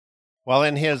Well,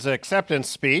 in his acceptance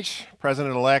speech,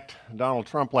 President-elect Donald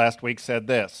Trump last week said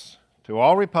this: "To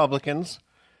all Republicans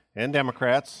and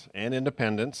Democrats and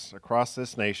independents across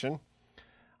this nation,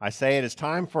 I say it is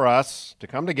time for us to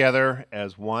come together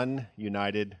as one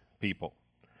united people."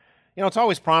 You know, it's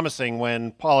always promising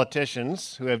when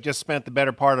politicians who have just spent the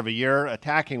better part of a year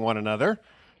attacking one another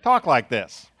talk like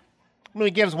this. I mean,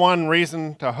 it gives one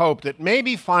reason to hope that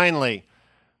maybe finally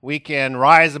we can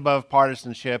rise above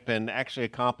partisanship and actually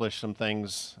accomplish some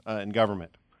things in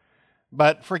government.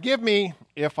 But forgive me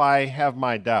if I have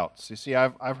my doubts. You see,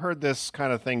 I've heard this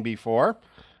kind of thing before.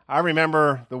 I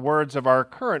remember the words of our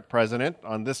current president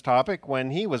on this topic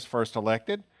when he was first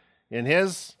elected. In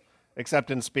his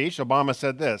acceptance speech, Obama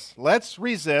said this: "Let's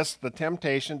resist the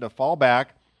temptation to fall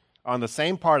back on the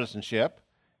same partisanship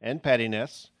and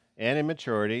pettiness and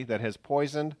immaturity that has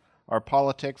poisoned our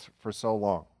politics for so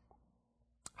long."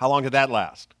 How long did that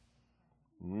last?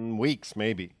 Weeks,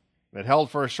 maybe. It held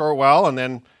for a short while, and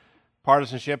then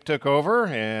partisanship took over,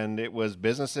 and it was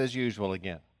business as usual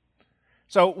again.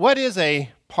 So, what is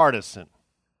a partisan?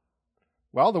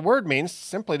 Well, the word means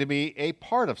simply to be a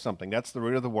part of something. That's the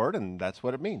root of the word, and that's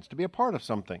what it means, to be a part of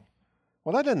something.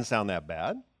 Well, that doesn't sound that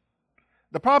bad.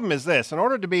 The problem is this: in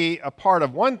order to be a part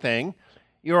of one thing,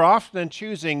 you're often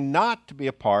choosing not to be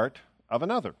a part of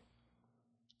another.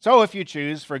 So if you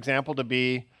choose, for example, to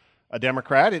be a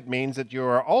Democrat, it means that you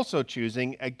are also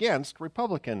choosing against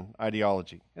Republican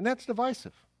ideology, and that's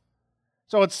divisive.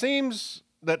 So it seems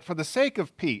that for the sake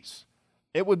of peace,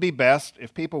 it would be best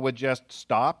if people would just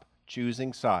stop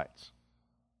choosing sides.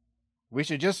 We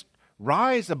should just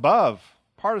rise above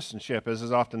partisanship, as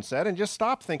is often said, and just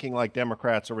stop thinking like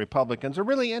Democrats or Republicans or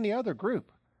really any other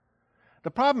group.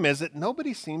 The problem is that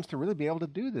nobody seems to really be able to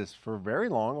do this for very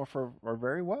long or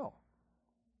very well.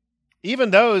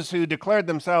 Even those who declared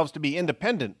themselves to be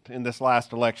independent in this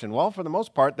last election, well, for the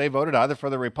most part, they voted either for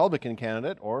the Republican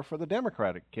candidate or for the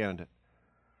Democratic candidate.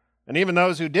 And even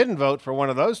those who didn't vote for one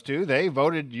of those two, they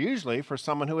voted usually for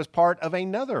someone who was part of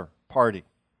another party.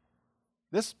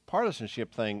 This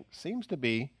partisanship thing seems to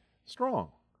be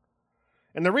strong.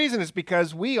 And the reason is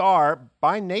because we are,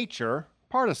 by nature,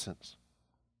 partisans.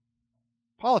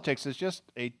 Politics is just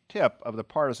a tip of the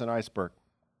partisan iceberg.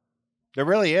 There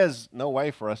really is no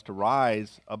way for us to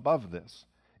rise above this.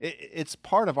 It's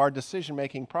part of our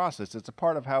decision-making process. It's a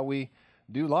part of how we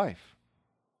do life.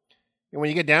 And when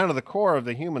you get down to the core of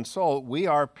the human soul, we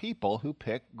are people who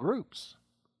pick groups.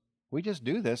 We just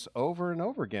do this over and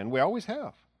over again. We always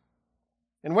have.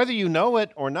 And whether you know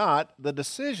it or not, the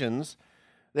decisions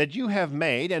that you have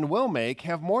made and will make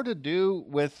have more to do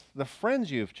with the friends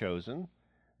you've chosen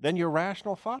than your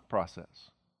rational thought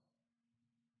process.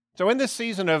 So in this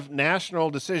season of national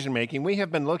decision-making, we have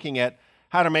been looking at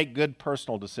how to make good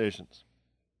personal decisions.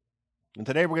 And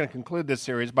today we're going to conclude this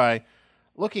series by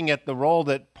looking at the role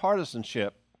that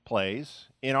partisanship plays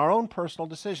in our own personal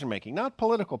decision-making. Not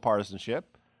political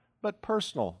partisanship, but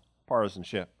personal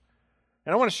partisanship.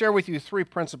 And I want to share with you 3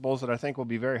 principles that I think will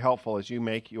be very helpful as you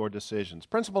make your decisions.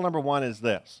 Principle number 1 is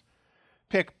this: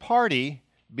 pick party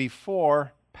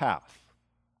before path.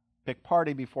 Pick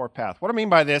party before path. What I mean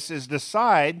by this is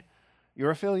decide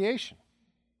your affiliation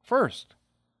first,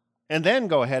 and then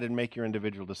go ahead and make your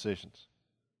individual decisions.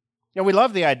 You know, we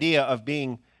love the idea of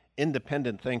being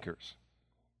independent thinkers,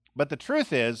 but the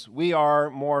truth is we are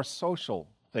more social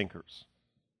thinkers.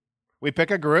 We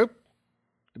pick a group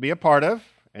to be a part of,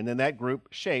 and then that group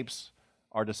shapes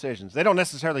our decisions. They don't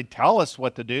necessarily tell us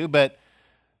what to do, but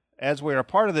as we're a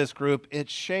part of this group, it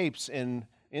shapes and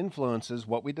influences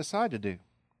what we decide to do.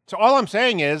 So all I'm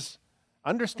saying is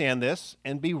understand this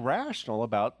and be rational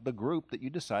about the group that you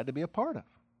decide to be a part of.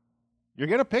 You're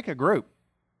going to pick a group.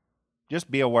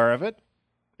 Just be aware of it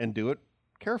and do it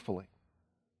carefully.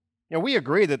 You know, we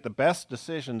agree that the best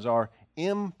decisions are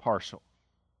impartial,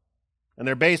 and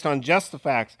they're based on just the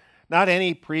facts, not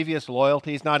any previous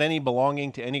loyalties, not any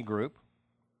belonging to any group.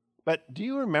 But do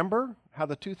you remember how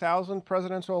the 2000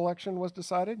 presidential election was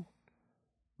decided?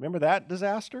 Remember that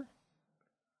disaster?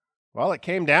 Well, it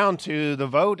came down to the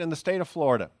vote in the state of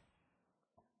Florida,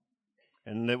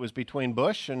 and it was between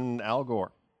Bush and Al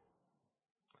Gore.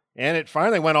 And it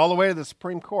finally went all the way to the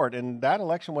Supreme Court, and that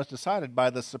election was decided by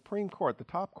the Supreme Court, the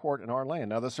top court in our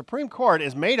land. Now, the Supreme Court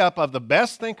is made up of the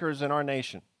best thinkers in our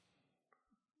nation.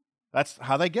 That's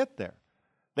how they get there.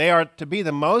 They are to be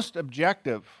the most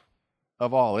objective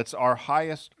of all. It's our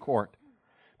highest court.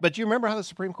 But do you remember how the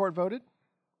Supreme Court voted?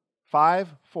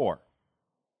 5-4.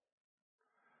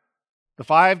 The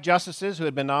 5 justices who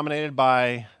had been nominated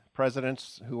by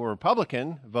presidents who were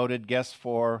Republican voted, guess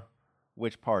for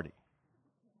which party?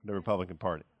 The Republican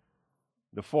Party.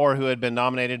 The four who had been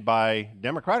nominated by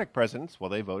Democratic presidents, well,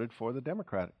 they voted for the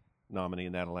Democratic nominee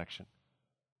in that election.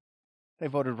 They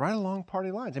voted right along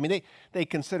party lines. I mean, they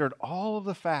considered all of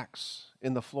the facts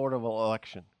in the Florida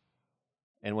election.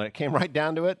 And when it came right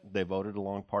down to it, they voted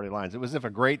along party lines. It was as if a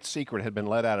great secret had been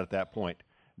let out at that point.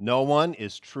 No one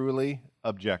is truly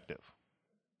objective.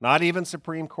 Not even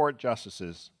Supreme Court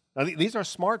justices. Now, these are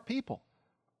smart people,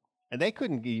 and they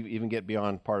couldn't even get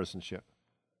beyond partisanship.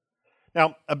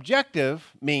 Now,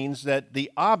 objective means that the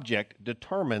object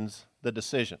determines the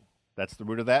decision. That's the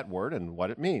root of that word and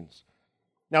what it means.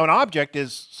 Now, an object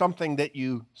is something that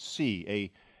you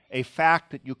see, a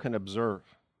fact that you can observe.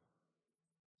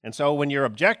 And so when you're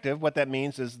objective, what that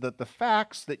means is that the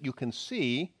facts that you can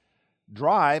see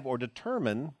drive or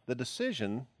determine the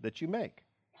decision that you make.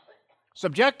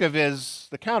 Subjective is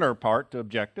the counterpart to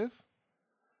objective.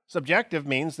 Subjective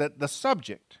means that the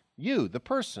subject, you, the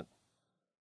person,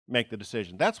 make the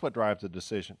decision. That's what drives the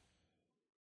decision.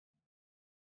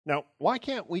 Now, why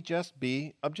can't we just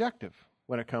be objective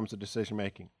when it comes to decision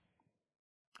making?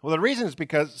 Well, the reason is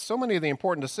because so many of the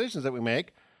important decisions that we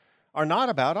make are not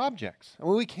about objects. I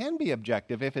mean, we can be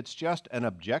objective if it's just an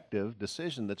objective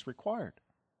decision that's required.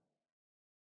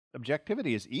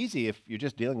 Objectivity is easy if you're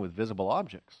just dealing with visible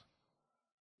objects.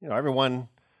 You know, everyone,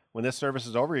 when this service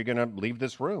is over, you're going to leave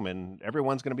this room and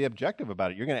everyone's going to be objective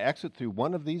about it. You're going to exit through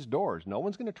one of these doors. No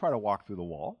one's going to try to walk through the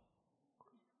wall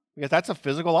because that's a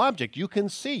physical object. You can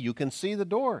see the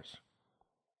doors.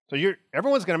 So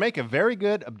everyone's going to make a very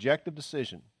good objective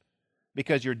decision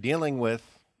because you're dealing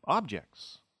with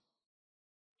objects.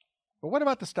 But what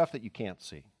about the stuff that you can't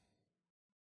see?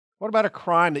 What about a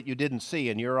crime that you didn't see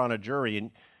and you're on a jury and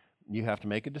you have to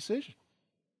make a decision?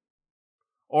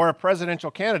 Or a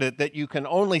presidential candidate that you can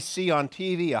only see on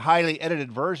TV, a highly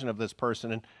edited version of this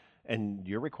person, and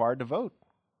you're required to vote?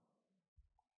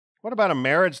 What about a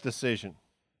marriage decision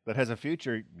that has a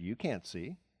future you can't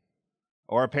see?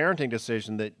 Or a parenting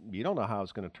decision that you don't know how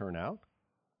it's going to turn out?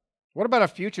 What about a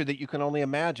future that you can only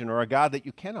imagine or a God that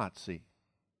you cannot see?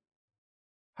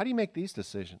 How do you make these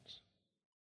decisions?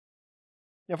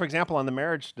 You know, for example, on the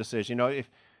marriage decision,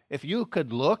 if you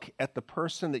could look at the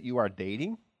person that you are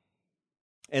dating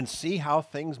and see how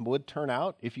things would turn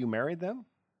out if you married them,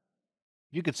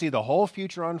 you could see the whole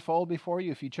future unfold before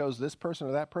you if you chose this person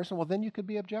or that person, well, then you could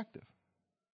be objective.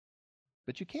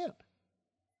 But you can't.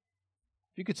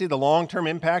 If you could see the long-term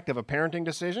impact of a parenting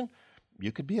decision,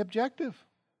 you could be objective.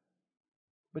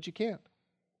 But you can't.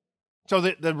 So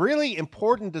the really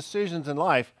important decisions in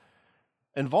life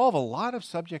involve a lot of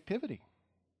subjectivity.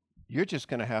 You're just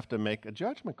going to have to make a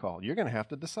judgment call. You're going to have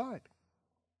to decide.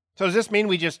 So does this mean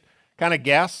we just kind of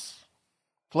guess,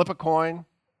 flip a coin,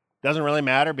 doesn't really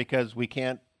matter because we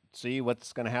can't see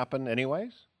what's going to happen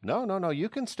anyways? No. You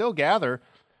can still gather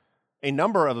a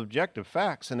number of objective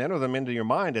facts and enter them into your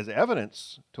mind as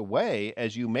evidence to weigh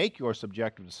as you make your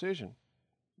subjective decision.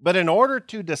 But in order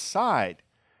to decide,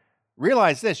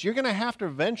 realize this, you're going to have to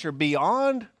venture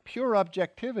beyond pure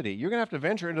objectivity. You're going to have to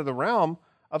venture into the realm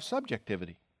of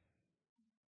subjectivity.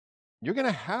 You're going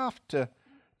to have to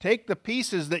take the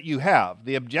pieces that you have,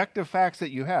 the objective facts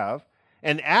that you have,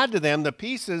 and add to them the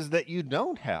pieces that you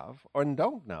don't have or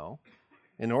don't know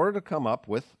in order to come up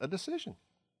with a decision.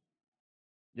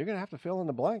 You're going to have to fill in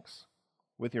the blanks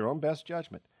with your own best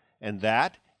judgment, and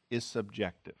that is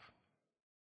subjective.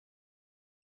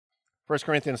 1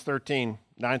 Corinthians 13,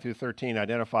 9 through 13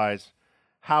 identifies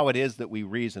how it is that we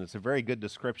reason. It's a very good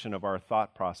description of our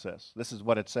thought process. This is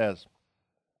what it says.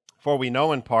 For we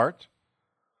know in part,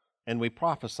 and we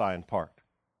prophesy in part.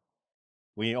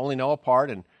 We only know a part,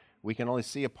 and we can only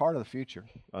see a part of the future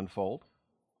unfold.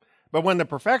 But when the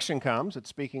perfection comes, it's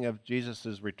speaking of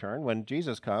Jesus' return, when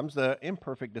Jesus comes, the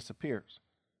imperfect disappears.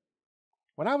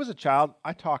 When I was a child,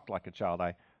 I talked like a child.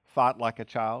 I thought like a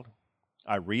child.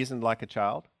 I reasoned like a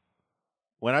child.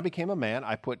 When I became a man,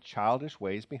 I put childish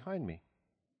ways behind me.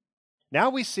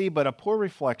 Now we see but a poor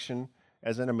reflection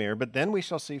as in a mirror, but then we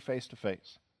shall see face to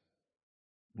face.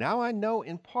 Now I know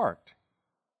in part,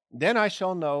 then I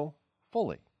shall know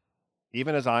fully,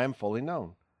 even as I am fully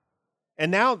known.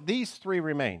 And now these three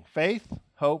remain, faith,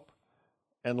 hope,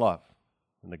 and love.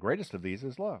 And the greatest of these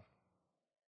is love.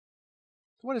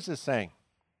 So what is this saying?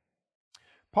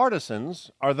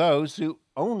 Partisans are those who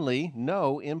only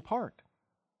know in part.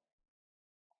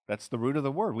 That's the root of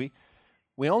the word.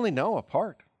 We only know a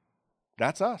part.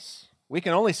 That's us. We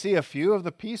can only see a few of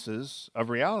the pieces of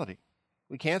reality.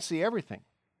 We can't see everything.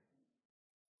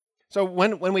 So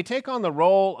when we take on the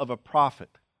role of a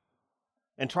prophet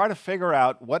and try to figure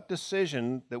out what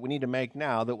decision that we need to make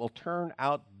now that will turn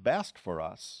out best for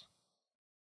us,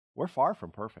 we're far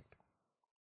from perfect.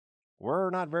 we're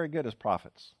not very good as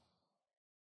prophets.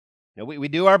 We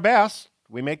do our best.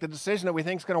 We make the decision that we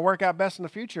think is going to work out best in the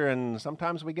future, and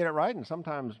sometimes we get it right, and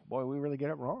sometimes, boy, we really get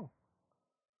it wrong.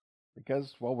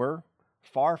 Because, well, we're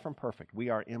far from perfect. We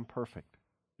are imperfect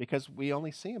because we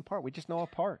only see in part. We just know a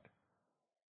part.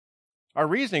 Our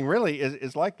reasoning really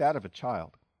is like that of a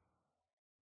child.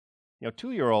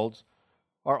 2-year-olds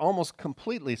are almost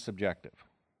completely subjective.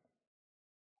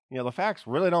 The facts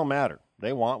really don't matter.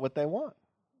 They want what they want.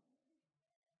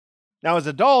 Now, as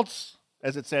adults,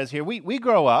 as it says here, we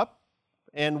grow up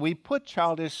and we put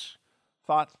childish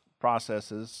thought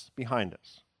processes behind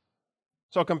us.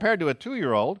 So compared to a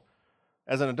 2-year-old,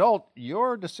 as an adult,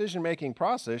 your decision-making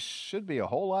process should be a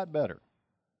whole lot better.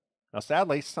 Now,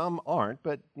 sadly, some aren't,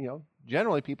 but,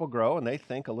 generally people grow and they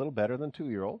think a little better than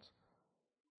 2-year-olds.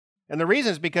 And the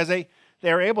reason is because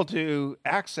they're able to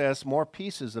access more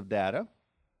pieces of data,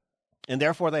 and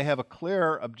therefore they have a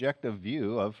clearer, objective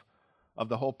view of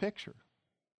the whole picture.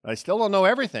 They still don't know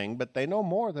everything, but they know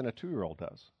more than a 2-year-old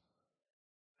does.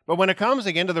 But when it comes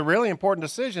again to the really important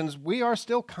decisions, we are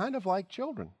still kind of like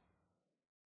children.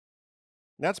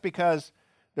 And that's because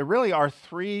there really are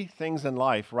 3 things in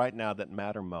life right now that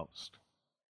matter most.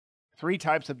 3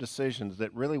 types of decisions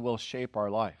that really will shape our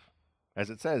life. As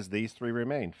it says, these 3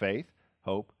 remain: faith,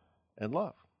 hope, and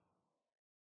love.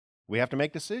 We have to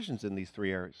make decisions in these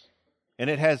 3 areas. And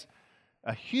it has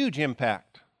a huge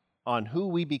impact on who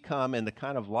we become and the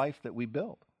kind of life that we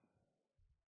build.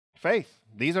 Faith.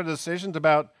 These are decisions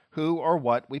about who or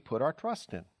what we put our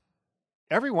trust in.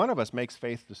 Every one of us makes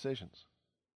faith decisions.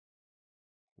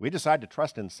 We decide to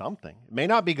trust in something. It may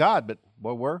not be God,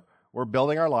 but we're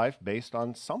building our life based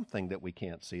on something that we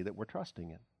can't see that we're trusting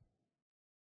in.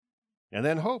 And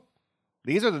then hope.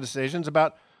 These are the decisions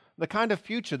about the kind of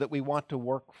future that we want to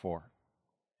work for,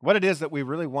 what it is that we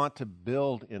really want to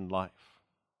build in life.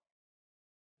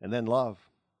 And then love.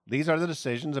 These are the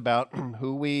decisions about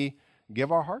who we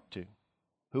give our heart to,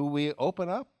 who we open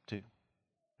up to,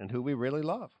 and who we really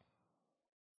love.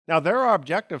 Now, there are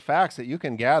objective facts that you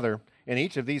can gather in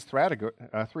each of these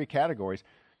 3 categories,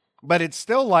 but it's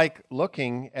still like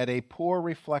looking at a poor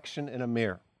reflection in a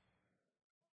mirror.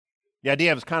 The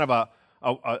idea is kind of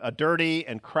a dirty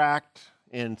and cracked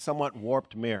and somewhat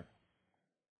warped mirror.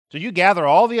 So you gather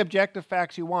all the objective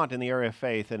facts you want in the area of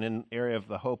faith and in the area of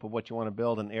the hope of what you want to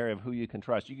build and the area of who you can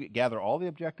trust. You gather all the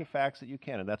objective facts that you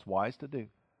can, and that's wise to do.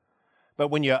 But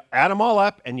when you add them all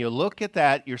up and you look at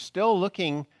that, you're still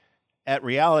looking at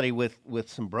reality with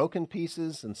some broken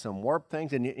pieces and some warped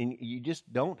things, and you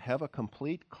just don't have a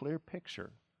complete, clear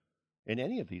picture in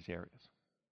any of these areas.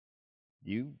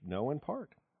 You know in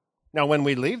part. Now, when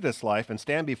we leave this life and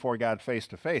stand before God face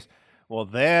to face, well,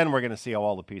 then we're going to see how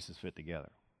all the pieces fit together.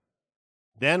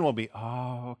 Then we'll be,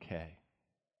 oh, okay,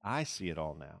 I see it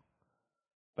all now.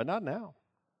 But not now.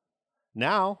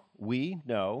 Now we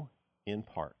know in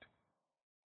part.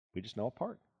 We just know a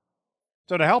part.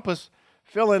 So to help us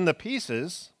fill in the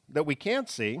pieces that we can't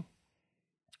see,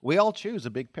 we all choose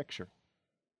a big picture,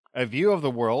 a view of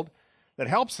the world that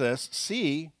helps us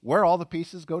see where all the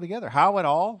pieces go together, how it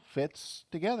all fits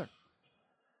together.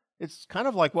 It's kind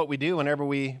of like what we do whenever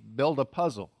we build a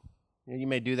puzzle. You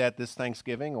may do that this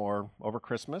Thanksgiving or over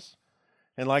Christmas.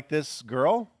 And like this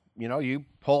girl, you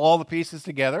pull all the pieces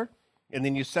together, and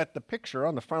then you set the picture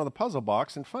on the front of the puzzle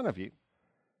box in front of you.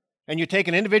 And you take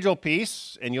an individual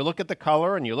piece, and you look at the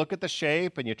color, and you look at the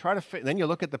shape, and you try to then you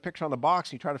look at the picture on the box,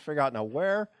 and you try to figure out, now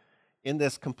where in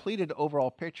this completed overall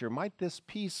picture might this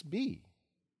piece be?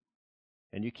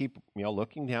 And you keep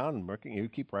looking down and working, you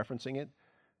keep referencing it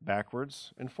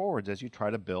backwards and forwards as you try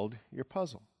to build your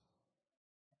puzzle.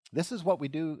 This is what we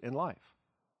do in life.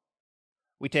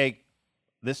 We take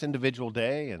this individual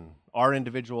day and our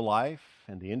individual life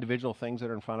and the individual things that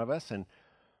are in front of us, and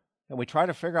we try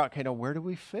to figure out, where do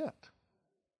we fit?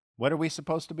 What are we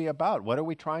supposed to be about? What are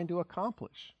we trying to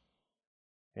accomplish?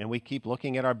 And we keep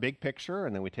looking at our big picture,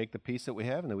 and then we take the piece that we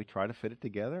have, and then we try to fit it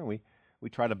together, and we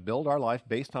try to build our life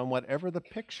based on whatever the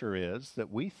picture is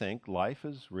that we think life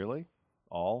is really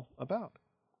all about.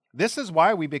 This is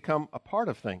why we become a part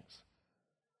of things.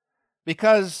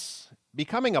 Because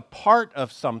becoming a part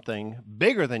of something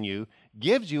bigger than you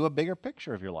gives you a bigger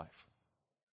picture of your life.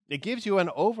 It gives you an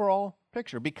overall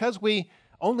picture. Because we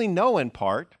only know in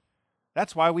part,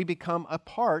 that's why we become a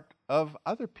part of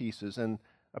other pieces and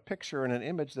a picture and an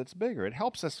image that's bigger. It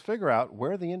helps us figure out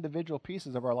where the individual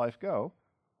pieces of our life go,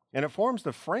 and it forms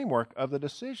the framework of the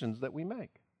decisions that we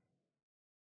make.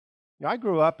 I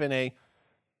grew up in a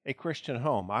Christian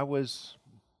home. I was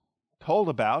told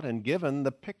about and given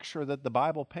the picture that the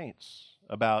Bible paints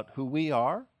about who we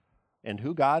are, and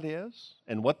who God is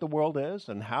and what the world is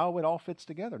and how it all fits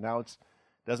together. Now, it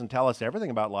doesn't tell us everything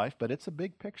about life, but it's a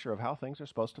big picture of how things are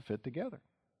supposed to fit together.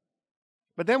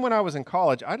 But then when I was in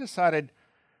college, I decided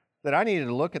that I needed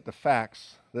to look at the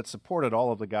facts that supported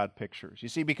all of the God pictures. You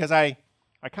see, because I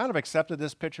kind of accepted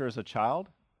this picture as a child,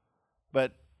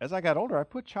 but as I got older, I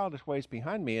put childish ways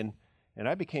behind me, and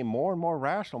I became more and more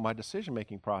rational in my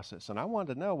decision-making process. And I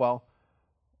wanted to know, well,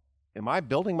 am I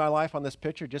building my life on this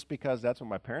picture just because that's what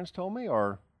my parents told me,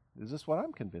 or is this what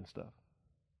I'm convinced of?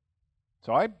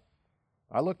 So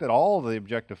I looked at all of the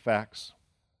objective facts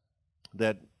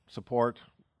that support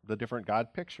the different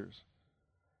God pictures.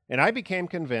 And I became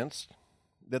convinced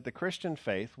that the Christian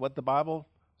faith, what the Bible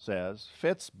says,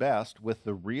 fits best with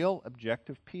the real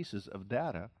objective pieces of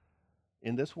data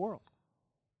in this world.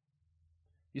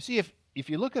 You see, if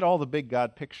you look at all the big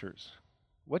God pictures,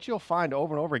 what you'll find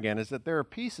over and over again is that there are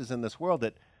pieces in this world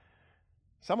that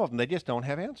some of them they just don't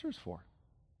have answers for.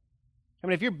 I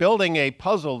mean, if you're building a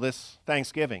puzzle this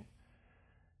Thanksgiving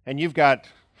and you've got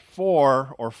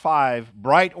 4 or 5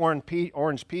 bright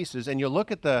orange pieces, and you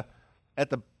look at the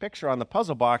picture on the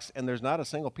puzzle box and there's not a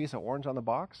single piece of orange on the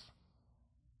box,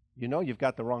 you know you've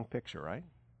got the wrong picture, right?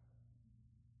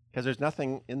 Because there's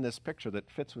nothing in this picture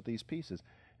that fits with these pieces.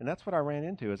 And that's what I ran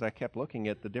into as I kept looking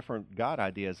at the different God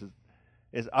ideas,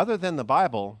 is other than the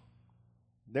Bible,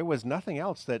 there was nothing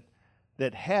else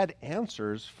that had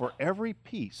answers for every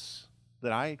piece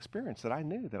that I experienced, that I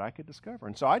knew, that I could discover.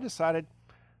 And so I decided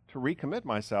to recommit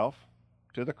myself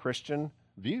to the Christian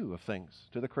view of things,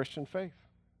 to the Christian faith.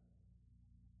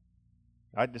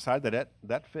 I decided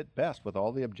that fit best with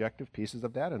all the objective pieces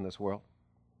of data in this world.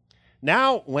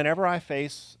 Now, whenever I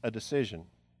face a decision,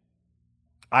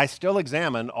 I still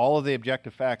examine all of the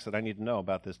objective facts that I need to know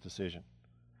about this decision.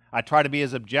 I try to be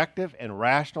as objective and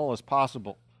rational as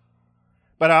possible.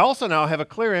 But I also now have a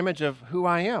clear image of who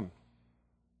I am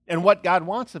and what God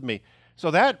wants of me.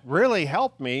 So that really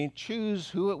helped me choose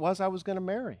who it was I was going to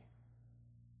marry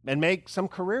and make some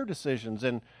career decisions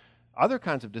and other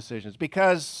kinds of decisions,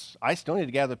 because I still need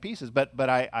to gather pieces, but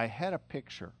I had a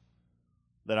picture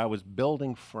that I was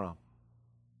building from,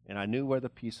 and I knew where the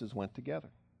pieces went together.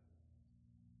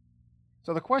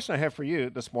 So the question I have for you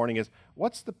this morning is,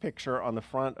 what's the picture on the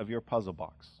front of your puzzle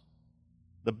box?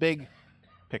 The big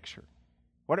picture.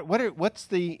 What's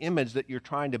the image that you're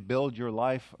trying to build your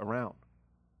life around?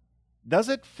 Does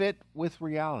it fit with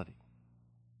reality?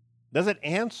 Does it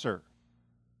answer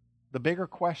the bigger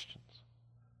questions?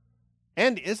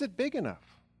 And is it big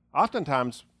enough?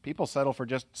 Oftentimes, people settle for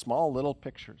just small little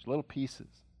pictures, little pieces.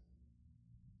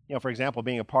 You know, for example,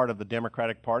 being a part of the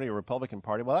Democratic Party or Republican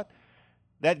Party, well,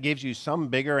 that gives you some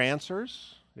bigger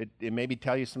answers. It maybe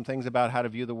tell you some things about how to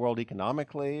view the world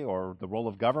economically or the role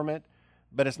of government,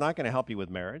 but it's not going to help you with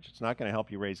marriage. It's not going to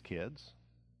help you raise kids.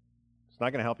 It's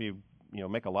not going to help you,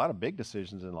 make a lot of big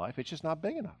decisions in life. It's just not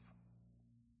big enough.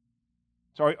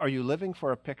 So are you living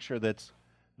for a picture that's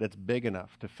big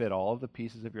enough to fit all of the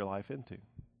pieces of your life into?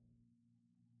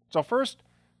 So first,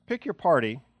 pick your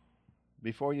party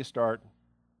before you start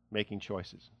making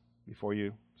choices, before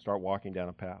you start walking down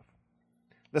a path.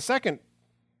 The second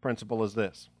principle is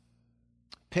this: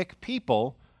 pick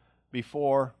people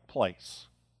before place.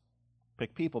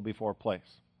 Pick people before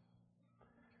place.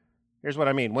 Here's what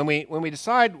I mean. When we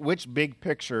decide which big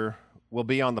picture will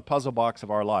be on the puzzle box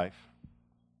of our life,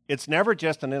 it's never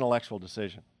just an intellectual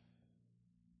decision.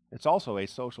 It's also a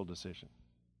social decision.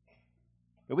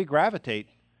 But we gravitate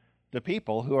to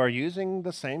people who are using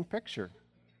the same picture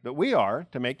that we are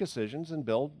to make decisions and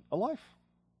build a life.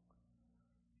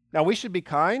 Now, we should be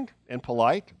kind and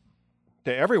polite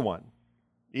to everyone,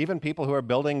 even people who are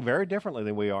building very differently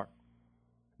than we are.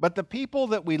 But the people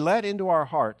that we let into our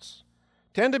hearts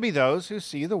tend to be those who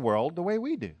see the world the way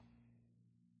we do.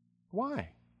 Why?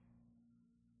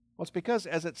 Well, it's because,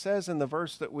 as it says in the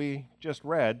verse that we just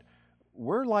read,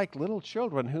 we're like little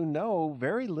children who know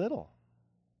very little.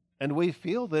 And we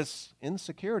feel this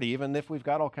insecurity, even if we've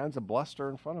got all kinds of bluster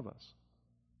in front of us.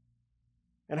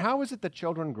 And how is it that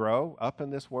children grow up in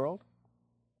this world?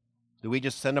 Do we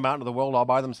just send them out into the world all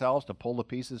by themselves to pull the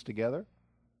pieces together?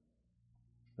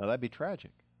 No, that'd be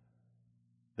tragic.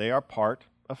 They are part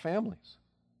of families.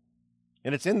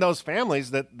 And it's in those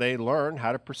families that they learn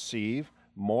how to perceive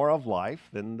more of life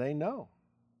than they know.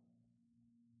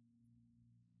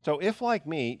 So if, like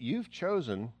me, you've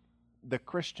chosen the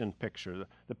Christian picture,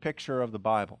 the picture of the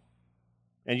Bible,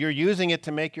 and you're using it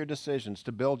to make your decisions,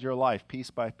 to build your life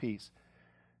piece by piece,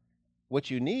 what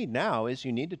you need now is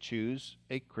you need to choose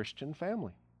a Christian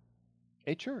family,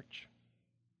 a church.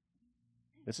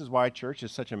 This is why church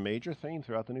is such a major theme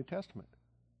throughout the New Testament.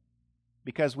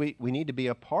 Because we need to be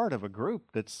a part of a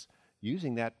group that's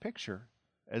using that picture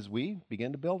as we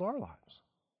begin to build our lives.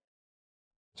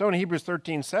 So in Hebrews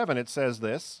 13:7, it says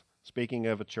this, speaking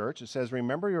of a church, it says,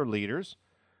 remember your leaders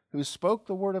who spoke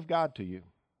the word of God to you.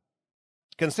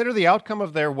 Consider the outcome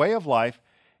of their way of life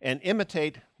and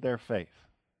imitate their faith.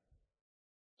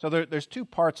 So there's two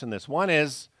parts in this. One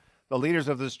is the leaders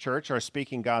of this church are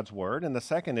speaking God's word, and the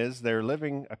second is they're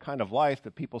living a kind of life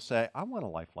that people say, I want a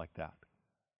life like that.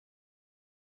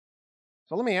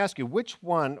 So let me ask you, which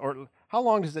one, or how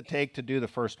long does it take to do the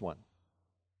first one?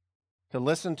 To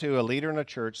listen to a leader in a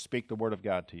church speak the word of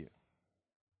God to you?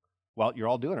 Well, you're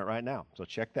all doing it right now, so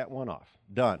check that one off.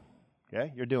 Done.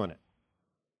 Okay? You're doing it.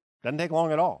 Doesn't take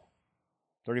long at all.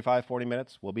 35, 40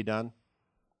 minutes, we'll be done.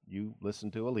 You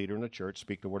listen to a leader in a church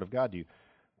speak the word of God to you.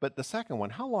 But the second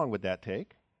one, how long would that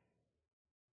take?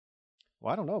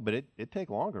 Well, I don't know, but it'd take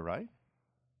longer, right?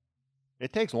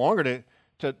 It takes longer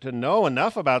to know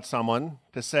enough about someone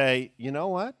to say, you know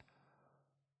what?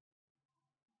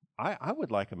 I would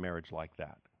like a marriage like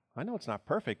that. I know it's not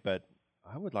perfect, but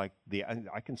I would like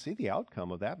I can see the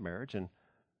outcome of that marriage, and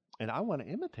I want to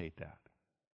imitate that.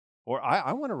 Or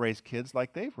I want to raise kids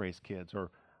like they've raised kids,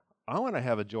 or I want to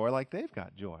have a joy like they've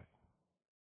got joy.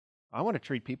 I want to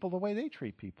treat people the way they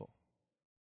treat people.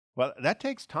 Well, that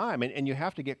takes time, and you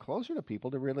have to get closer to people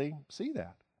to really see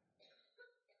that.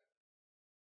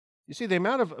 You see, the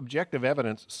amount of objective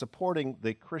evidence supporting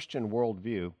the Christian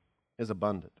worldview is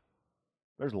abundant.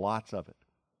 There's lots of it.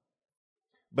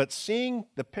 But seeing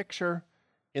the picture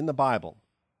in the Bible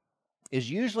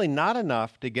is usually not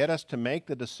enough to get us to make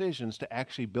the decisions to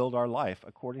actually build our life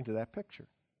according to that picture.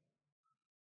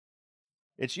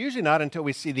 It's usually not until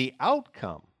we see the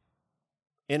outcome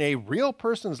in a real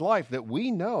person's life that we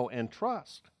know and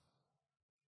trust,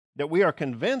 that we are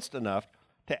convinced enough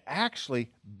to actually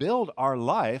build our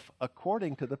life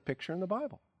according to the picture in the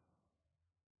Bible.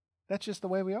 That's just the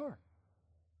way we are.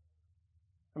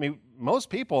 I mean, most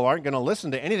people aren't going to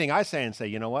listen to anything I say and say,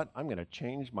 you know what, I'm going to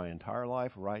change my entire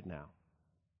life right now.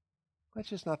 That's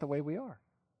just not the way we are.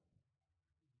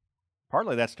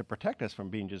 Partly that's to protect us from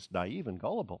being just naive and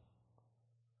gullible.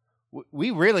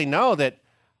 We really know that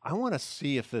I want to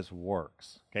see if this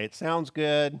works. Okay, it sounds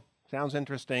good, sounds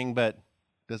interesting, but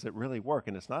does it really work?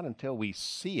 And it's not until we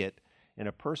see it in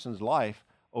a person's life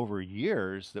over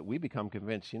years that we become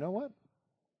convinced, you know what?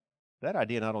 That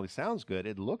idea not only sounds good,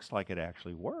 it looks like it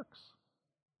actually works.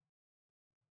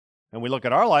 And we look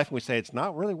at our life and we say, it's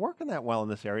not really working that well in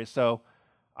this area, so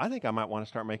I think I might want to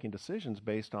start making decisions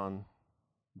based on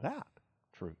that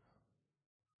truth.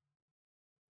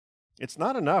 It's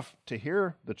not enough to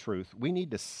hear the truth. We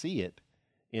need to see it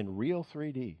in real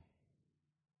 3D.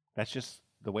 That's just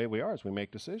the way we are as we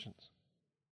make decisions.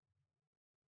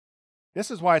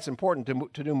 This is why it's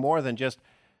important to do more than just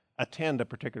attend a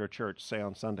particular church, say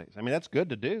on Sundays. I mean, that's good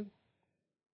to do,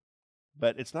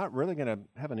 but it's not really going to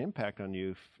have an impact on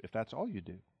you if that's all you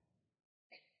do.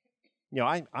 You know,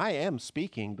 I am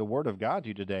speaking the Word of God to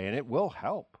you today, and it will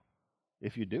help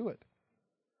if you do it.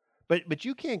 But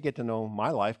you can't get to know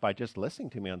my life by just listening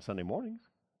to me on Sunday mornings.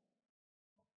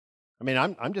 I mean,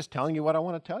 I'm just telling you what I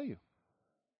want to tell you.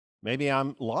 Maybe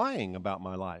I'm lying about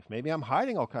my life. Maybe I'm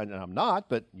hiding all kinds, and I'm not,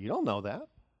 but you don't know that.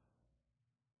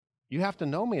 You have to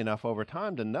know me enough over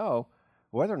time to know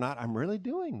whether or not I'm really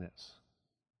doing this.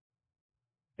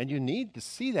 And you need to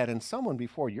see that in someone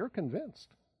before you're convinced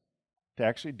to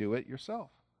actually do it yourself.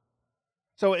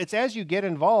 So it's as you get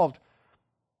involved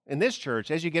in this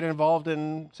church, as you get involved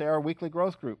in, say, our weekly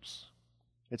growth groups,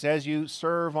 it's as you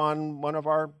serve on one of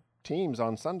our teams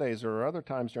on Sundays or other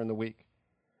times during the week,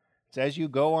 it's as you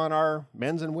go on our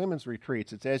men's and women's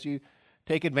retreats, it's as you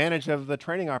take advantage of the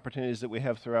training opportunities that we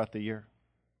have throughout the year.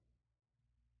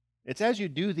 It's as you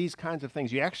do these kinds of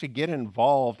things, you actually get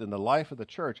involved in the life of the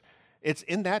church. It's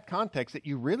in that context that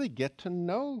you really get to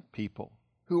know people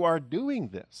who are doing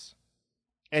this.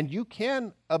 And you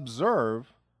can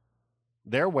observe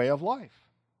their way of life.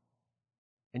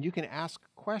 And you can ask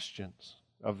questions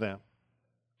of them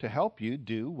to help you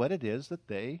do what it is that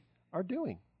they are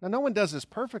doing. Now, no one does this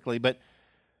perfectly, but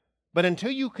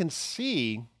until you can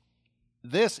see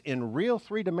this in real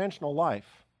three-dimensional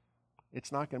life,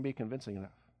 it's not going to be convincing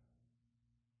enough.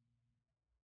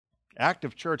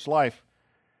 Active church life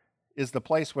is the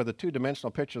place where the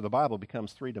two-dimensional picture of the Bible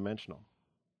becomes three-dimensional.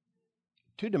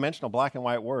 Two-dimensional black and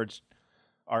white words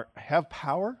have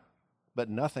power, but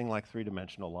nothing like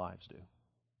three-dimensional lives do.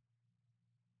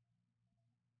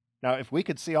 Now, if we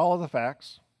could see all of the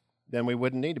facts, then we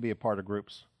wouldn't need to be a part of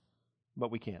groups, but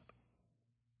we can't.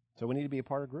 So we need to be a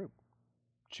part of a group.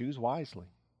 Choose wisely.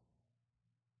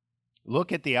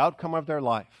 Look at the outcome of their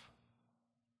life.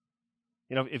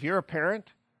 You know, if you're a parent,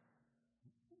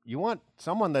 You want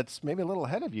someone that's maybe a little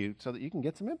ahead of you so that you can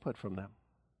get some input from them.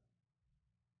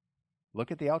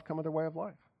 Look at the outcome of their way of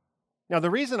life. Now, the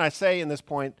reason I say in this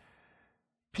point,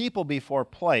 people before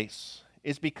place,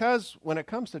 is because when it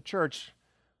comes to church,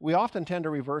 we often tend to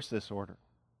reverse this order.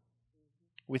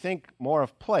 We think more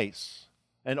of place,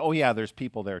 and oh yeah, there's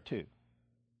people there too.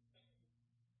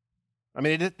 I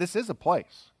mean, this is a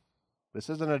place. This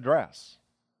is an address.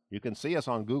 You can see us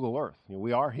on Google Earth.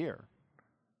 We are here.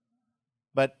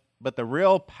 But the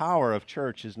real power of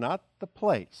church is not the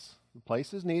place. The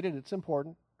place is needed, it's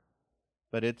important,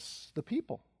 but it's the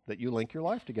people that you link your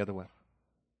life together with.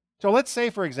 So let's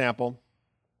say, for example,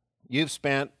 you've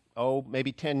spent,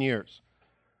 maybe 10 years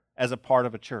as a part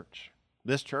of a church,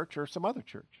 this church or some other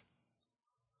church.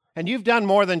 And you've done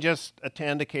more than just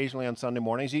attend occasionally on Sunday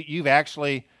mornings. You've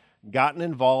actually gotten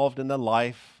involved in the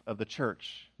life of the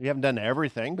church. You haven't done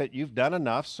everything, but you've done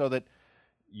enough so that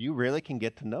you really can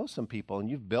get to know some people, and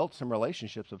you've built some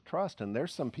relationships of trust. And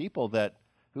there's some people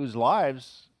whose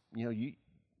lives, you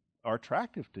are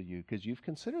attractive to you because you've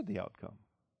considered the outcome,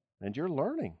 and you're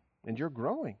learning, and you're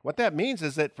growing. What that means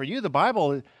is that for you, the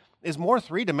Bible is more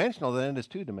three-dimensional than it is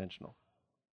two-dimensional.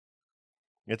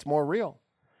 It's more real.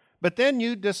 But then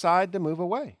you decide to move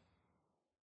away.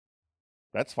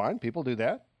 That's fine. People do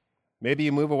that. Maybe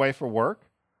you move away for work.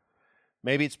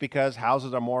 Maybe it's because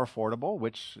houses are more affordable,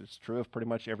 which is true of pretty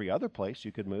much every other place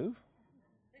you could move.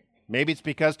 Maybe it's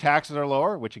because taxes are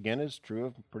lower, which again is true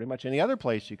of pretty much any other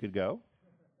place you could go.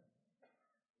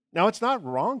 Now, it's not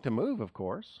wrong to move, of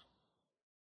course.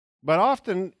 But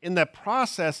often in the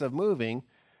process of moving,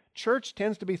 church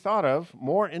tends to be thought of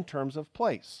more in terms of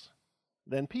place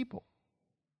than people.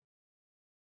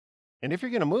 And if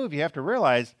you're going to move, you have to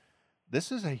realize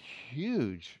this is a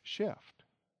huge shift.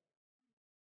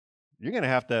 You're going to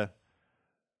have to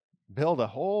build a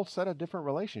whole set of different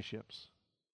relationships.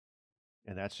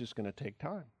 And that's just going to take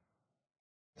time.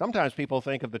 Sometimes people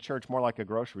think of the church more like a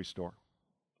grocery store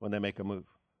when they make a move.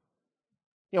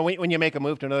 When you make a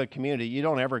move to another community, you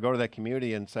don't ever go to that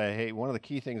community and say, hey, one of the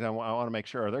key things I want to make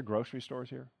sure, are there grocery stores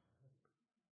here?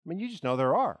 I mean, you just know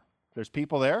there are. There's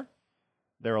people there.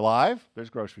 They're alive. There's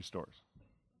grocery stores.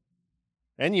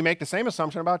 And you make the same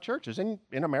assumption about churches. In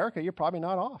America, you're probably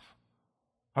not off.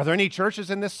 Are there any churches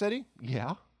in this city?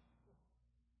 Yeah,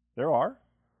 there are.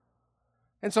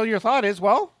 And so your thought is,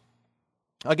 well,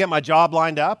 I'll get my job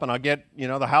lined up and I'll get,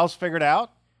 the house figured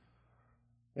out.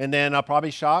 And then I'll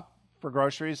probably shop for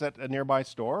groceries at a nearby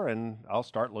store, and I'll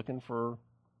start looking for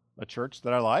a church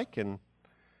that I like. And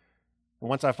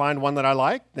once I find one that I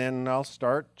like, then I'll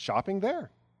start shopping there.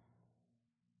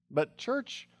 But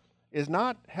church is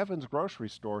not heaven's grocery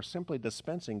store simply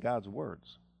dispensing God's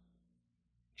words.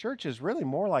 Church is really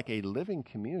more like a living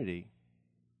community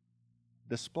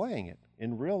displaying it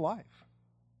in real life.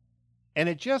 And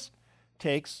it just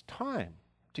takes time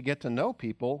to get to know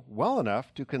people well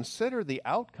enough to consider the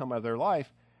outcome of their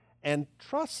life and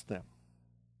trust them.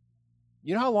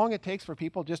 You know how long it takes for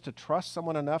people just to trust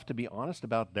someone enough to be honest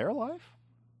about their life?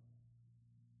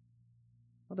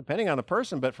 Well, depending on the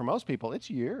person, but for most people, it's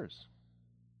years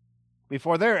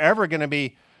before they're ever going to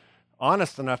be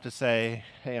honest enough to say,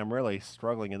 hey, I'm really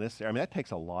struggling in this area. I mean, that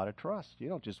takes a lot of trust. You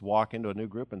don't just walk into a new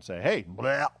group and say, hey,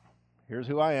 blah, here's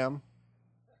who I am.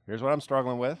 Here's what I'm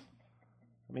struggling with.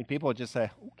 I mean, people would just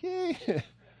say, okay,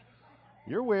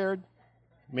 you're weird.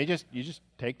 I mean, you just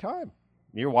take time.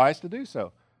 You're wise to do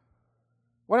so.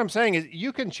 What I'm saying is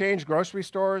you can change grocery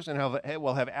stores and it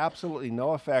will have absolutely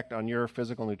no effect on your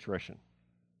physical nutrition.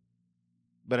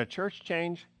 But a church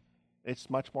change, it's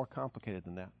much more complicated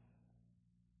than that.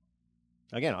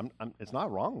 Again, it's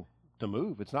not wrong to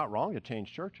move. It's not wrong to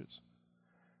change churches.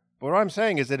 But what I'm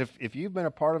saying is that if you've been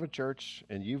a part of a church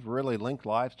and you've really linked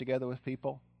lives together with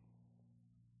people,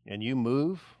 and you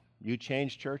move, you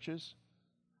change churches,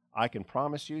 I can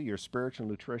promise you your spiritual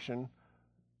nutrition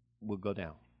will go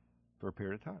down for a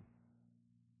period of time.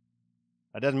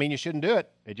 That doesn't mean you shouldn't do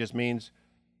it. It just means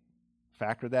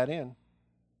factor that in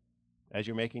as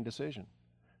you're making decisions.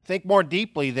 Think more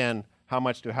deeply than how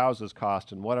much do houses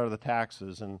cost and what are the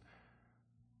taxes and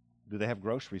do they have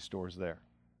grocery stores there?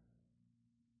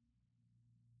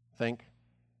 Think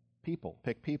people.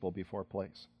 Pick people before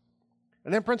place.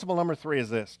 And then principle number 3 is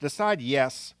this. Decide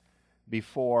yes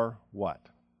before what?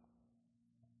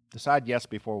 Decide yes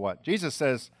before what? Jesus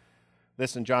says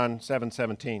this in John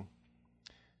 7:17.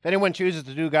 If anyone chooses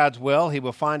to do God's will, he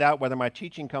will find out whether my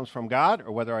teaching comes from God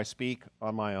or whether I speak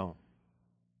on my own.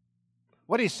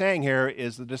 What he's saying here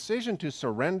is the decision to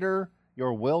surrender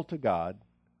your will to God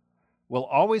will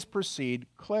always precede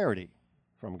clarity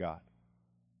from God.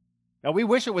 Now, we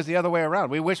wish it was the other way around.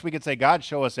 We wish we could say, God,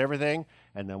 show us everything,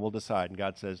 and then we'll decide. And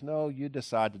God says, no, you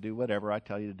decide to do whatever I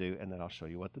tell you to do, and then I'll show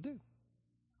you what to do.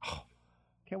 Oh,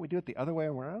 can't we do it the other way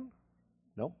around?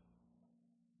 Nope.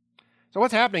 So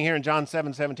what's happening here in John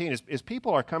 7:17 is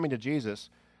people are coming to Jesus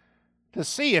to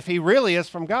see if he really is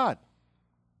from God.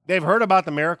 They've heard about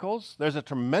the miracles. There's a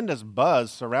tremendous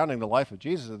buzz surrounding the life of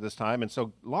Jesus at this time, and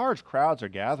so large crowds are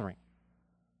gathering.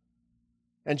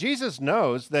 And Jesus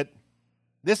knows that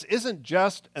this isn't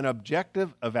just an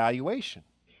objective evaluation.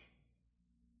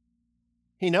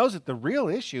 He knows that the real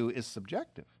issue is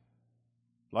subjective,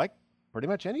 like pretty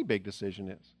much any big decision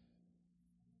is.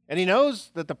 And he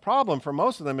knows that the problem for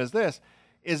most of them is this,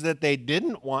 is that they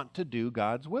didn't want to do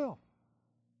God's will.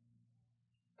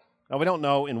 Now, we don't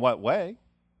know in what way,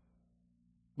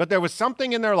 but there was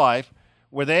something in their life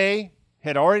where they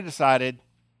had already decided,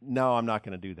 no, I'm not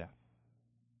going to do that.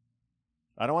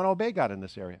 I don't want to obey God in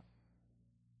this area.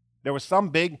 There was some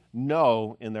big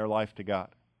no in their life to God.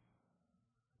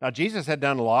 Now, Jesus had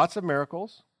done lots of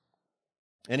miracles,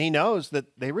 and he knows that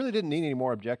they really didn't need any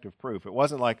more objective proof. It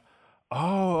wasn't like,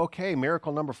 oh, okay,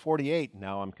 miracle number 48,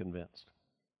 now I'm convinced.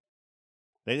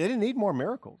 They didn't need more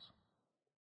miracles.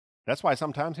 That's why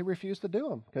sometimes he refused to do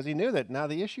them, because he knew that now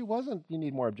the issue wasn't you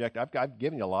need more objective. I've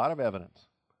given you a lot of evidence.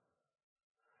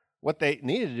 What they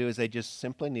needed to do is they just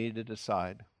simply needed to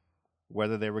decide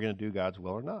whether they were going to do God's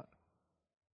will or not.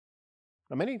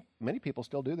 Now, many people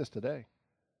still do this today.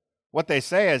 What they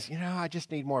say is, I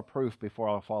just need more proof before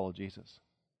I'll follow Jesus.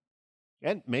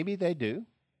 And maybe they do.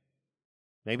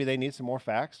 Maybe they need some more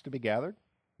facts to be gathered.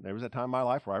 There was a time in my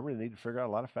life where I really needed to figure out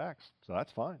a lot of facts, so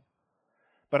that's fine.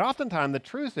 But oftentimes the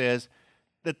truth is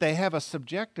that they have a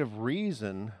subjective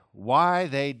reason why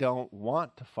they don't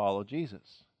want to follow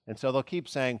Jesus. And so they'll keep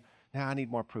saying, I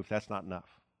need more proof. That's not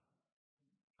enough.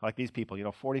 Like these people,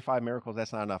 45 miracles,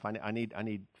 that's not enough. I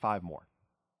need 5 more.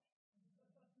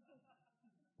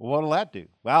 Well, what'll that do?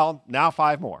 Well, now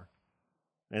 5 more.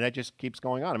 And that just keeps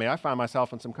going on. I find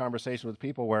myself in some conversation with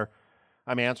people where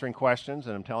I'm answering questions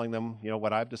and I'm telling them,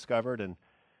 what I've discovered, and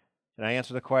I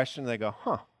answer the question and they go,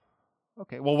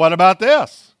 okay, well, what about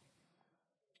this?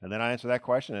 And then I answer that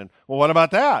question and, well, what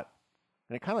about that?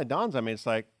 And it kind of dawns on me, it's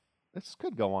like, this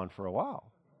could go on for a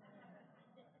while.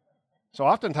 So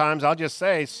oftentimes I'll just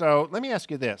say, so let me ask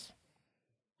you this.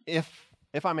 If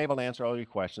I'm able to answer all your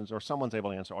questions, or someone's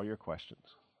able to answer all your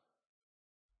questions,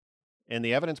 and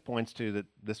the evidence points to that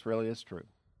this really is true,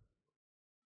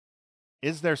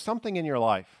 is there something in your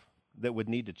life that would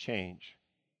need to change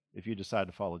if you decide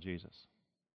to follow Jesus?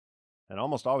 And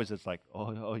almost always it's like,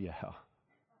 oh yeah.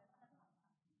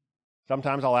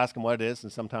 Sometimes I'll ask them what it is,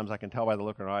 and sometimes I can tell by the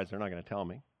look in their eyes they're not going to tell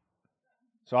me.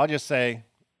 So I'll just say,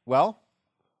 well,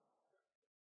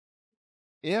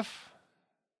 if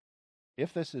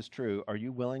this is true, are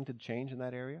you willing to change in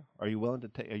that area? Are you willing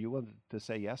to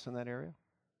say yes in that area?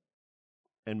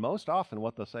 And most often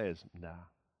what they'll say is, nah.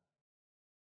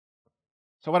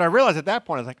 So what I realized at that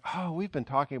point is like, oh, we've been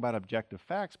talking about objective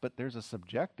facts, but there's a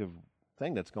subjective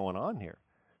thing that's going on here.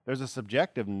 There's a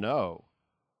subjective no.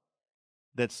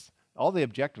 That's all the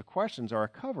objective questions are a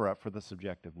cover-up for the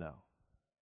subjective no.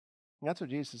 And that's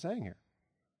what Jesus is saying here.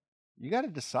 You got to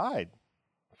decide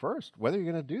first whether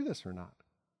you're going to do this or not.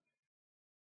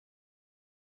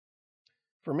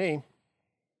 For me,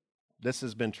 this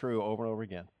has been true over and over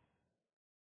again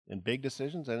in big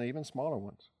decisions and even smaller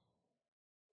ones.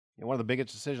 One of the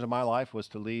biggest decisions of my life was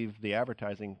to leave the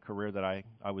advertising career that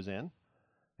I was in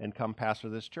and come pastor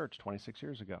this church 26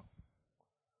 years ago.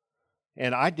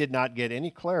 And I did not get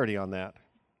any clarity on that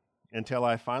until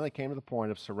I finally came to the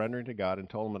point of surrendering to God and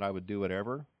told him that I would do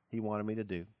whatever he wanted me to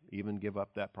do, even give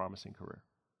up that promising career.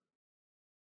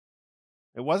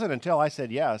 It wasn't until I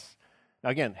said yes.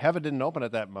 Now again, heaven didn't open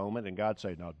at that moment and God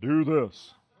said, now do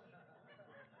this.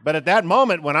 But at that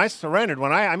moment when I surrendered,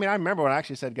 I remember when I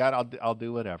actually said, God, I'll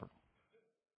do whatever.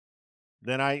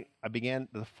 Then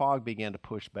the fog began to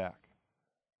push back.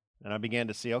 And I began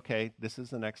to see, okay, this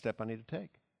is the next step I need to take.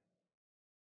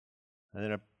 And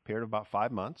in a period of about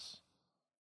 5 months,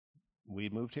 we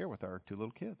moved here with our 2 little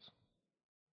kids.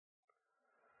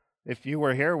 If you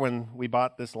were here when we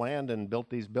bought this land and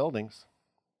built these buildings,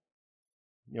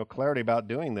 clarity about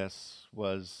doing this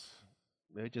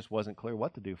it just wasn't clear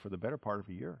what to do for the better part of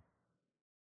a year.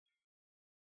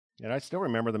 And I still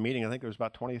remember the meeting. I think there was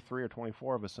about 23 or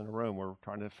 24 of us in a room. We were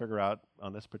trying to figure out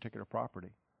on this particular property.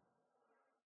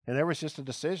 And there was just a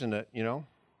decision that,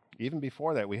 even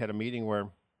before that, we had a meeting where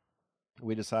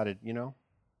we decided,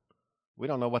 we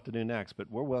don't know what to do next, but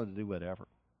we're willing to do whatever.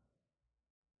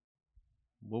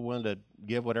 We're willing to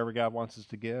give whatever God wants us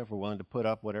to give. We're willing to put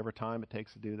up whatever time it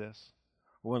takes to do this.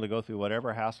 We're willing to go through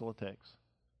whatever hassle it takes.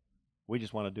 We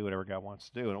just want to do whatever God wants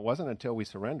to do. And it wasn't until we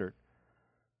surrendered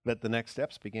that the next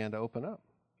steps began to open up.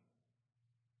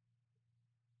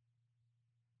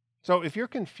 So if you're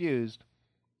confused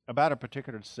about a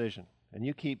particular decision and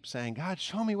you keep saying, God,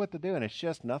 show me what to do, and it's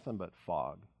just nothing but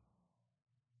fog,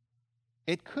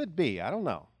 it could be, I don't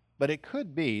know, but it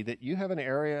could be that you have an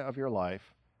area of your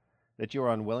life that you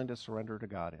are unwilling to surrender to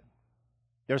God in.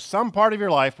 There's some part of your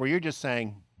life where you're just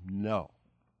saying no.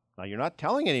 Now, you're not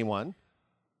telling anyone,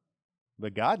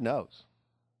 but God knows.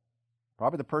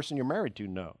 Probably the person you're married to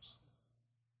knows.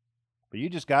 But you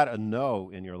just got a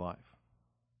no in your life.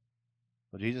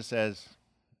 Well, Jesus says,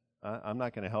 I'm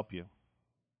not going to help you.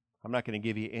 I'm not going to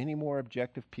give you any more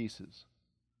objective pieces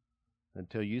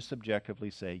until you subjectively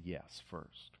say yes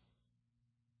first.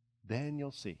 Then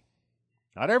you'll see.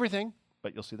 Not everything,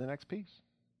 but you'll see the next piece.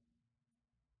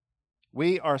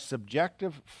 We are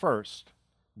subjective first,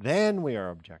 then we are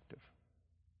objective.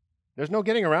 There's no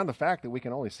getting around the fact that we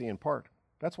can only see in part.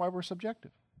 That's why we're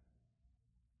subjective.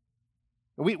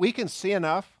 We can see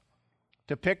enough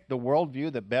to pick the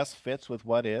worldview that best fits with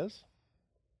what is.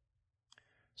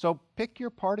 So pick your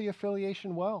party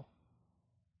affiliation well.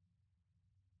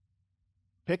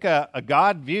 Pick a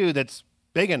God view that's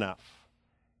big enough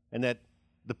and that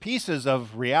the pieces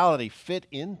of reality fit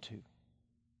into.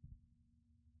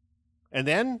 And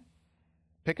then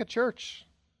pick a church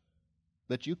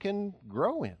that you can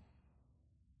grow in.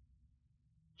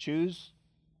 Choose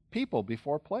people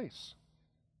before place.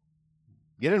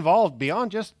 Get involved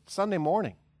beyond just Sunday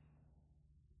morning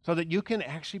so that you can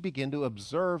actually begin to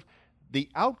observe the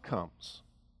outcomes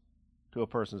to a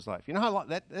person's life. You know how long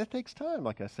that takes time,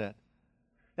 like I said.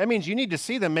 That means you need to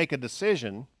see them make a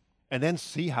decision and then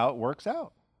see how it works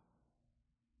out.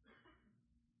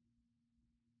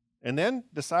 And then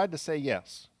decide to say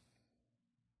yes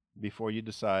before you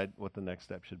decide what the next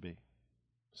step should be.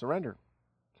 Surrender.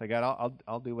 Say, God,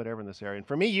 I'll do whatever in this area. And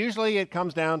for me, usually it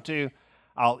comes down to,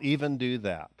 I'll even do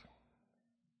that.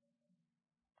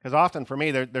 Because often for me,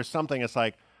 there's something that's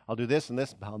like, I'll do this and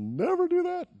this, but I'll never do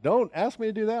that. Don't ask me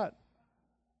to do that.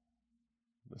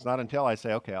 It's not until I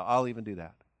say, okay, I'll even do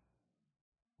that.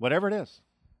 Whatever it is,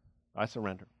 I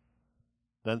surrender.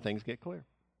 Then things get clear.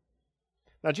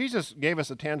 Now, Jesus gave us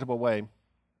a tangible way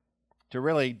to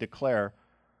really declare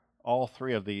all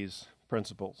three of these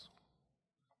principles.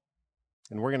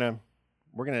 And we're going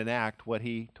to enact what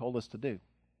he told us to do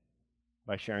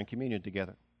by sharing communion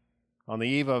together. On the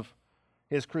eve of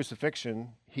his crucifixion,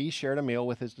 he shared a meal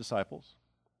with his disciples.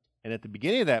 And at the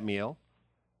beginning of that meal,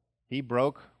 he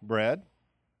broke bread,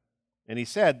 and he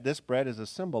said, "This bread is a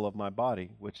symbol of my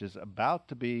body, which is about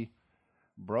to be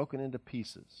broken into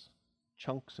pieces,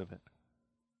 chunks of it,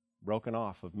 broken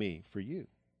off of me for you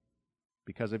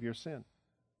because of your sin.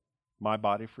 My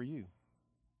body for you."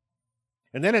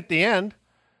 And then at the end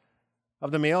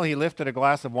of the meal, he lifted a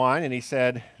glass of wine and he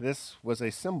said, this was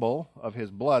a symbol of his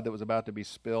blood that was about to be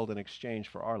spilled in exchange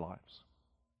for our lives.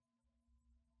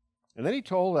 And then he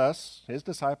told us, his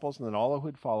disciples, and then all who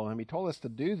would follow him, he told us to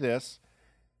do this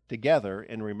together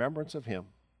in remembrance of him.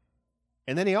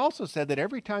 And then he also said that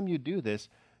every time you do this,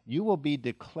 you will be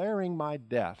declaring my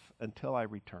death until I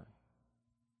return.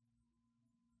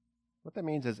 What that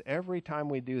means is every time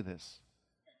we do this,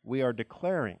 we are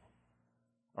declaring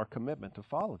our commitment to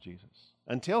follow Jesus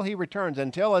until he returns,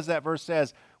 until, as that verse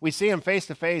says, we see him face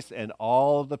to face and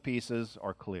all of the pieces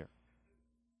are clear.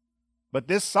 But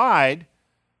this side,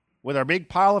 with our big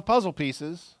pile of puzzle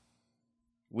pieces,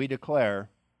 we declare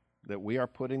that we are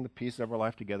putting the pieces of our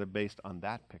life together based on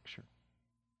that picture,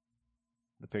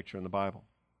 the picture in the Bible.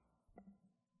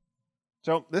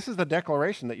 So this is the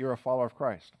declaration that you're a follower of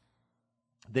Christ,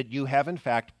 that you have in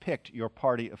fact picked your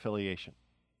party affiliation.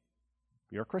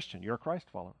 You're a Christian. You're a Christ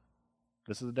follower.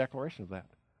 This is a declaration of that.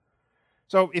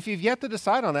 So if you've yet to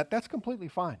decide on that, that's completely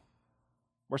fine.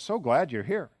 We're so glad you're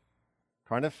here,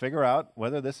 trying to figure out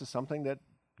whether this is something that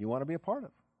you want to be a part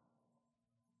of.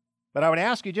 But I would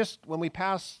ask you just, when we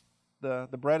pass the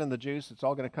bread and the juice, it's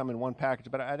all going to come in one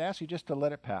package, but I'd ask you just to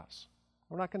let it pass.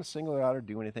 We're not going to single it out or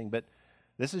do anything, but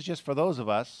this is just for those of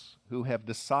us who have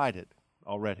decided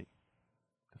already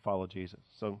to follow Jesus.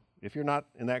 So if you're not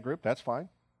in that group, that's fine.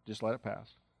 Just let it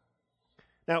pass.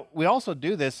 Now, we also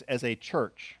do this as a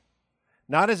church,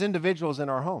 not as individuals in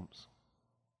our homes,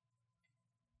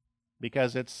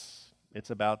 because it's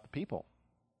about the people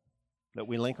that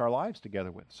we link our lives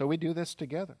together with. So we do this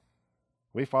together.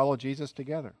 We follow Jesus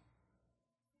together.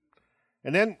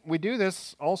 And then we do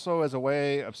this also as a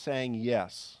way of saying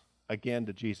yes again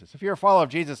to Jesus. If you're a follower of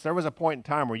Jesus, there was a point in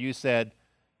time where you said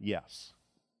yes.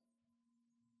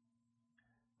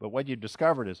 But what you've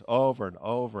discovered is over and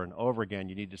over and over again,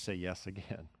 you need to say yes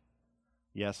again.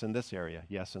 Yes, in this area.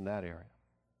 Yes, in that area.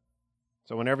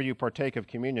 So whenever you partake of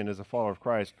communion as a follower of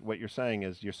Christ, what you're saying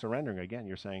is you're surrendering again.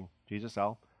 You're saying, Jesus,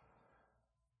 I'll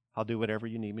do whatever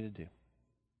you need me to do.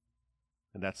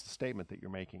 And that's the statement that you're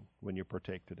making when you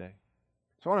partake today.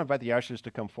 So I want to invite the ushers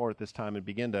to come forward at this time and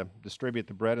begin to distribute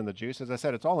the bread and the juice. As I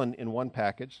said, it's all in one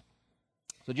package.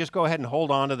 So just go ahead and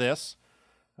hold on to this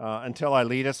until I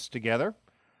lead us together.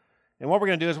 And what we're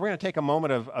going to do is we're going to take a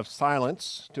moment of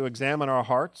silence to examine our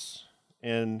hearts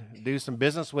and do some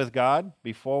business with God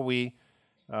before we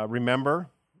remember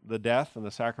the death and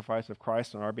the sacrifice of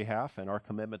Christ on our behalf and our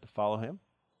commitment to follow him.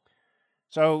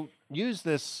 So use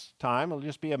this time. It'll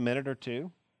just be a minute or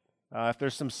two. If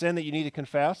there's some sin that you need to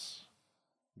confess,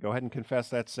 go ahead and confess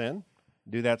that sin.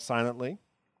 Do that silently.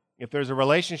 If there's a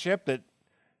relationship that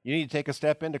you need to take a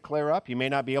step in to clear up, you may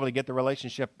not be able to get the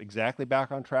relationship exactly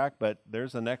back on track, but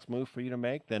there's the next move for you to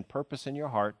make, then purpose in your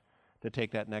heart to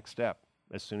take that next step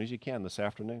as soon as you can this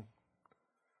afternoon.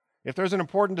 If there's an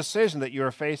important decision that you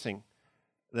are facing,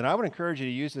 then I would encourage you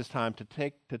to use this time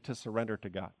to surrender to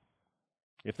God.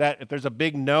 If there's a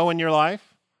big no in your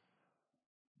life,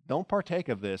 don't partake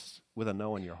of this with a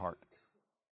no in your heart.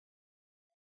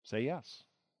 Say yes.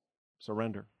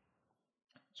 Surrender.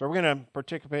 So we're going to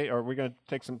participate, or we're going to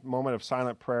take some moment of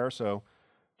silent prayer. So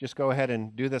just go ahead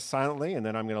and do this silently, and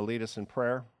then I'm going to lead us in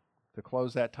prayer to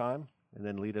close that time, and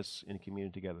then lead us in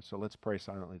communion together. So let's pray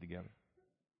silently together.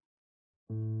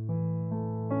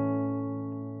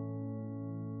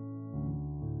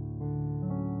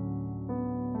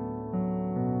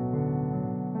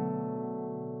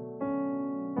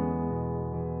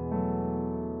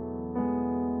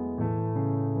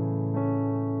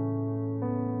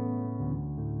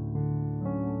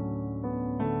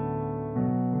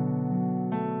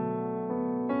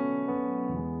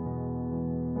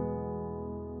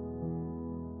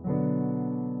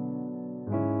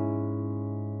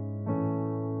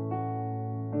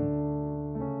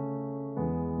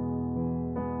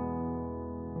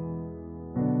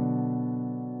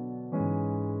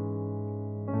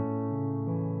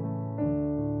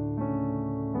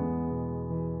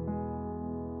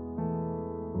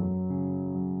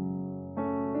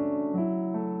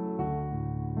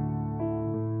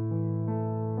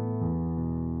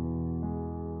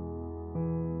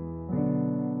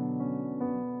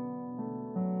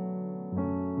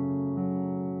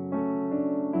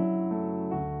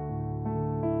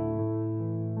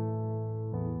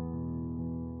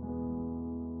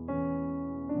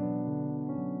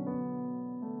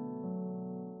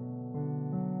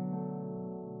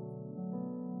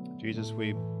 Jesus,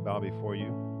 we bow before you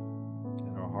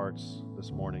in our hearts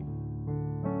this morning.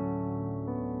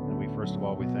 And first of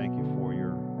all, we thank you for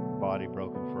your body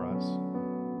broken for us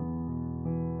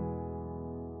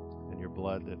and your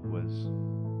blood that was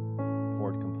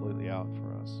poured completely out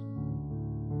for us.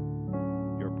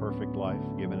 Your perfect life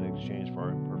given in exchange for our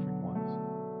imperfect ones.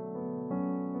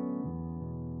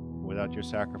 Without your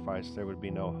sacrifice, there would be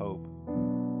no hope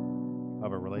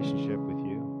of a relationship with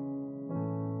you.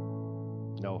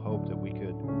 No hope that we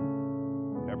could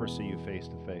ever see you face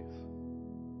to face,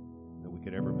 that we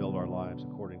could ever build our lives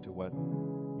according to what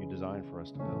you designed for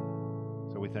us to build.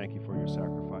 So we thank you for your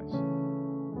sacrifice,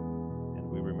 and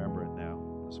we remember it now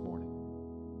this morning.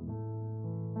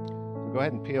 So go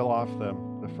ahead and peel off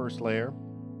the first layer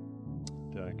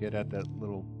to get at that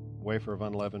little wafer of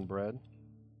unleavened bread.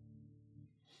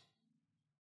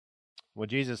 What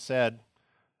Jesus said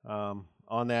on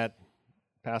that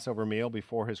Passover meal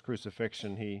before his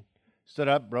crucifixion, he stood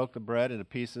up, broke the bread into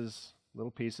pieces, little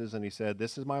pieces, and he said,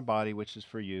 "This is my body, which is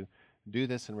for you. Do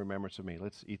this in remembrance of me."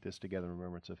 Let's eat this together in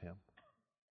remembrance of him.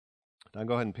 Now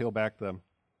go ahead and peel back the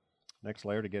next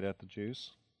layer to get at the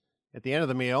juice. At the end of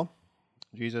the meal,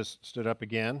 Jesus stood up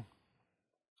again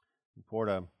and poured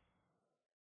a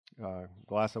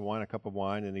glass of wine, a cup of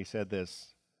wine, and he said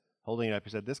this, holding it up, he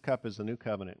said, "This cup is the new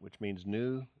covenant," which means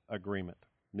new agreement,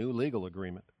 new legal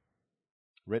agreement,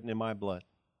 written in my blood.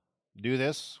 Do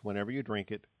this whenever you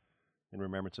drink it in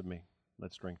remembrance of me.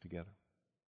 Let's drink together.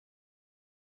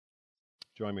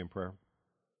 Join me in prayer.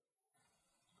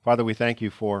 Father, we thank you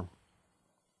for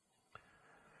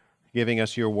giving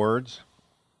us your words.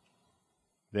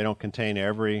 They don't contain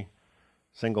every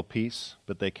single piece,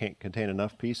 but they can't contain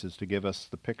enough pieces to give us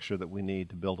the picture that we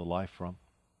need to build a life from.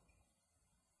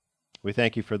 We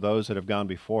thank you for those that have gone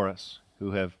before us,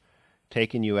 who have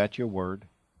taken you at your word,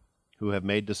 who have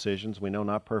made decisions, we know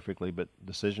not perfectly, but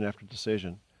decision after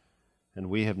decision,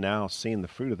 and we have now seen the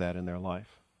fruit of that in their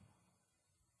life.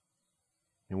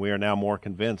 And we are now more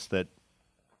convinced that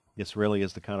this really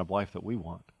is the kind of life that we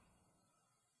want.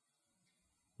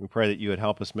 We pray that you would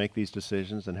help us make these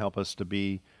decisions and help us to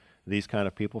be these kind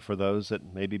of people for those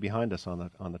that may be behind us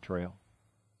on the trail.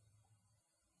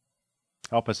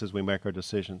 Help us as we make our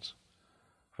decisions.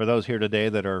 For those here today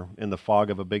that are in the fog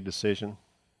of a big decision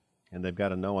and they've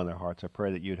got a no in their hearts, I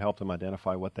pray that you'd help them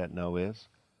identify what that no is,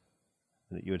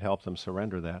 and that you would help them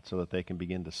surrender that so that they can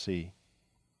begin to see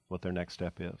what their next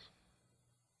step is.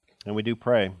 And we do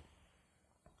pray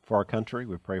for our country.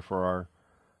 We pray for our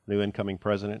new incoming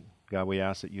president. God, we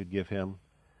ask that you'd give him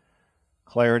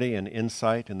clarity and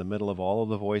insight in the middle of all of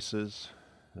the voices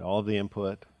and all of the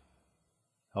input.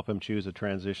 Help him choose a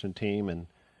transition team and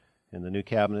the new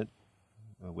cabinet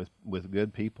with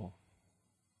good people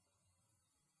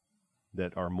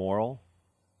that are moral,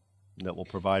 that will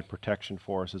provide protection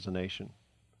for us as a nation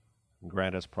and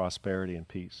grant us prosperity and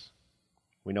peace.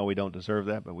 We know we don't deserve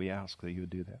that, but we ask that you would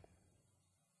do that.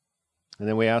 And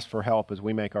then we ask for help as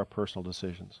we make our personal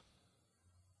decisions.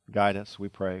 Guide us, we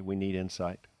pray. We need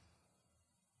insight.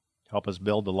 Help us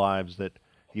build the lives that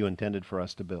you intended for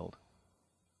us to build.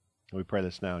 And we pray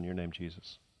this now in your name,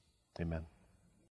 Jesus. Amen.